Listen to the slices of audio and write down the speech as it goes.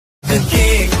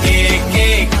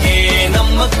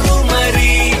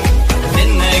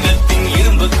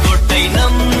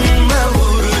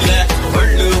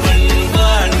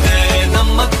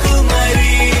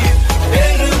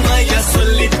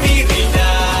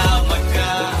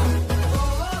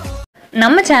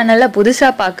நம்ம சேனல்ல புதுசா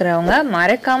பார்க்குறவங்க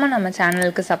மறக்காம நம்ம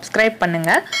சேனலுக்கு சப்ஸ்கிரைப்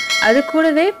பண்ணுங்க. அது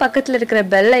கூடவே பக்கத்துல இருக்கிற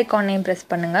பெல் ஐகானையும் பிரஸ்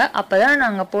பண்ணுங்க. அப்பதான்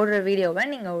நாங்க போடுற வீடியோவை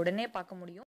நீங்க உடனே பார்க்க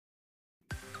முடியும்.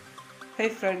 Hey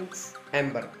friends, I'm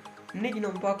Bharat. இன்னைக்கு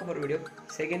நம்ம பார்க்க போகிற வீடியோ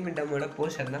செகண்ட் மிட்டமோட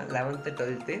போர்ஷன் தான் 11th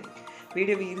 12th.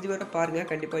 வீடியோவை இறுதி வரை பாருங்கள்,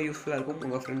 கண்டிப்பாக யூஸ்ஃபுல்லாக இருக்கும்.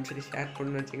 உங்கள் ஃப்ரெண்ட்ஸுக்கு ஷேர்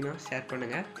பண்ணணும்னு வச்சிங்கன்னா ஷேர்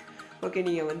பண்ணுங்கள். ஓகே,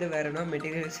 நீங்கள் வேறு என்ன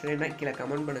மெட்டீரியல்ஸ் வேணால் கீழே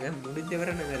கமெண்ட் பண்ணுங்கள். முடிஞ்ச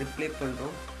வரை நாங்கள் ரிப்ளை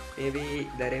பண்ணுறோம். மேபி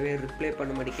நிறையவே ரிப்ளை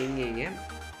பண்ண மாட்டேங்கிங்க.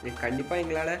 கண்டிப்பாக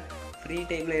எங்களால் ஃப்ரீ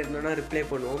டைமில் இருந்தோன்னா ரிப்ளை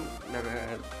பண்ணுவோம்.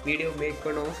 நாங்கள் வீடியோ மேக்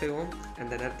பண்ணவும் செய்வோம்.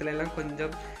 அந்த நேரத்துலலாம்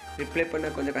கொஞ்சம் ரிப்ளை பண்ண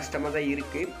கொஞ்சம் கஷ்டமாக தான்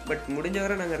இருக்குது. பட் முடிஞ்ச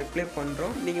வரை நாங்கள் ரிப்ளை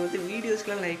பண்ணுறோம். நீங்கள்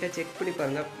வீடியோஸ்லாம் லைட்டாக செக் பண்ணி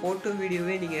பாருங்கள். ஃபோட்டோ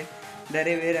வீடியோவே நீங்கள்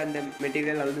நிறைய பேர் அந்த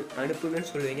மெட்டீரியல் அனுப்புங்கன்னு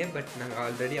சொல்லுவீங்க. பட் நாங்கள்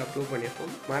ஆல்ரெடி அப்லோட்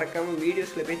பண்ணியிருக்கோம். மறக்காமல்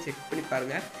வீடியோஸில் போய் செக் பண்ணி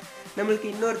பாருங்கள். நம்மளுக்கு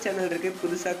இன்னொரு சேனல் இருக்குது,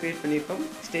 புதுசாக க்ரியேட் பண்ணியிருக்கோம்,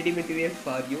 ஸ்டடி மெட்டீரியல்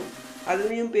ஃபார் யூ.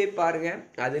 அதுலேயும் போய் பாருங்கள்.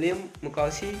 அதுலேயும்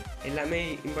முக்கால்வாசி எல்லாமே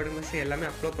இம்பார்ட்டன்ட் கொஸ்டின் எல்லாமே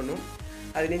அப்லோட் பண்ணுவோம்.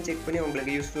 அதுலேயும் செக் பண்ணி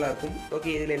உங்களுக்கு யூஸ்ஃபுல்லாக இருக்கும். ஓகே,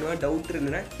 இதில் என்ன டவுட்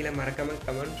இருந்ததுன்னா கீழே மறக்காமல்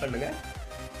கமெண்ட் பண்ணுங்கள்.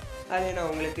 அதை நான்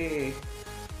உங்களுக்கு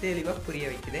தெளிவாக புரிய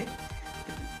வைக்கிறேன்.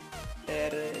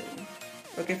 வேறு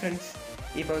ஓகே ஃப்ரெண்ட்ஸ்,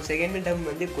 இப்போ செகண்ட்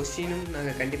மிட்டம் கொஸ்டினும்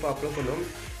நாங்கள் கண்டிப்பாக அப்லோட் பண்ணுவோம்.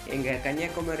 எங்கள்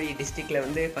கன்னியாகுமரி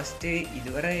டிஸ்ட்ரிக்டில் ஃபஸ்ட்டு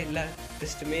இதுவரை எல்லா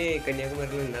டெஸ்ட்டுமே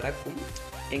கன்னியாகுமரியில் நடக்கும்.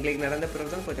 எங்களுக்கு நடந்த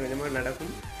பிறகு தான் கொஞ்சம் கொஞ்சமாக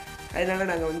நடக்கும். அதனால்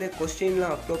நாங்கள்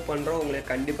கொஸ்டின்லாம் அப்லோட் பண்ணுறோம்.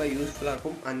 உங்களுக்கு கண்டிப்பாக யூஸ்ஃபுல்லாக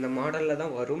இருக்கும். அந்த மாடலில்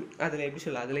தான் வரும். அதில் எப்படி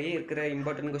சொல்ல, அதிலேயே இருக்கிற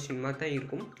இம்பார்ட்டன்ட் கொஸ்டின் மாதிரி தான்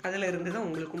இருக்கும். அதில் இருந்து தான்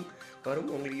உங்களுக்கும் வரும்,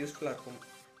 உங்களுக்கு யூஸ்ஃபுல்லாக இருக்கும்.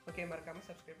 ஓகே, மறக்காமல்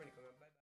சப்ஸ்கிரைப் பண்ணிக்கோ.